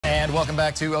And welcome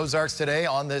back to Ozarks Today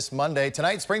on this Monday.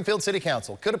 Tonight, Springfield City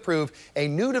Council could approve a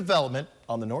new development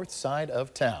on the north side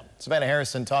of town. Savannah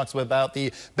Harrison talks about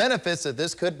the benefits that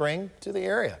this could bring to the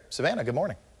area. Savannah, good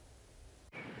morning.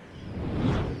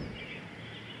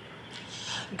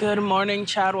 Good morning,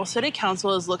 Chad. Well, City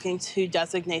Council is looking to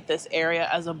designate this area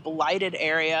as a blighted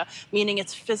area, meaning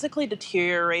it's physically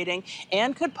deteriorating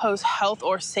and could pose health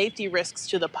or safety risks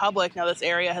to the public. Now, this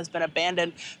area has been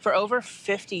abandoned for over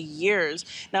 50 years.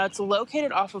 Now, it's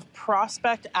located off of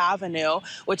Prospect Avenue,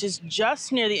 which is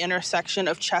just near the intersection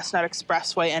of Chestnut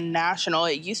Expressway and National.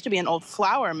 It used to be an old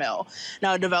flour mill.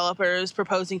 Now, a developer is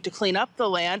proposing to clean up the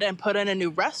land and put in a new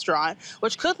restaurant,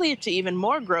 which could lead to even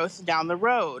more growth down the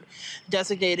road.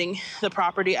 Designating the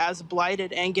property as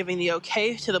blighted and giving the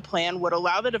okay to the plan would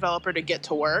allow the developer to get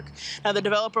to work. Now, the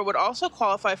developer would also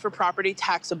qualify for property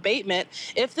tax abatement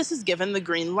if this is given the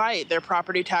green light. Their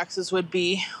property taxes would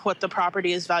be what the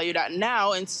property is valued at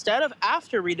now instead of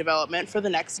after redevelopment for the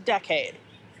next decade.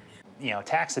 You know,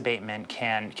 tax abatement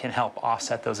can help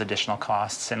offset those additional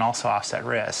costs and also offset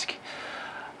risk.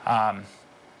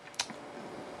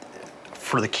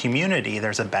 For the community,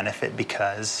 there's a benefit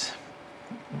because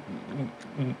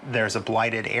there's a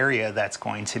blighted area that's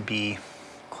going to be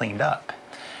cleaned up,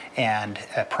 and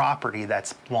a property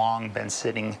that's long been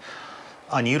sitting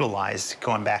unutilized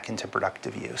going back into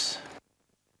productive use.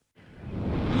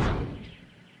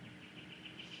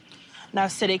 Now,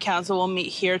 City Council will meet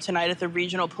here tonight at the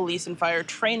Regional Police and Fire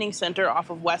Training Center off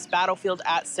of West Battlefield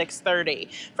at 6:30.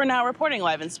 For now, reporting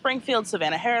live in Springfield,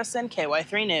 Savannah Harrison,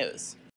 KY3 News.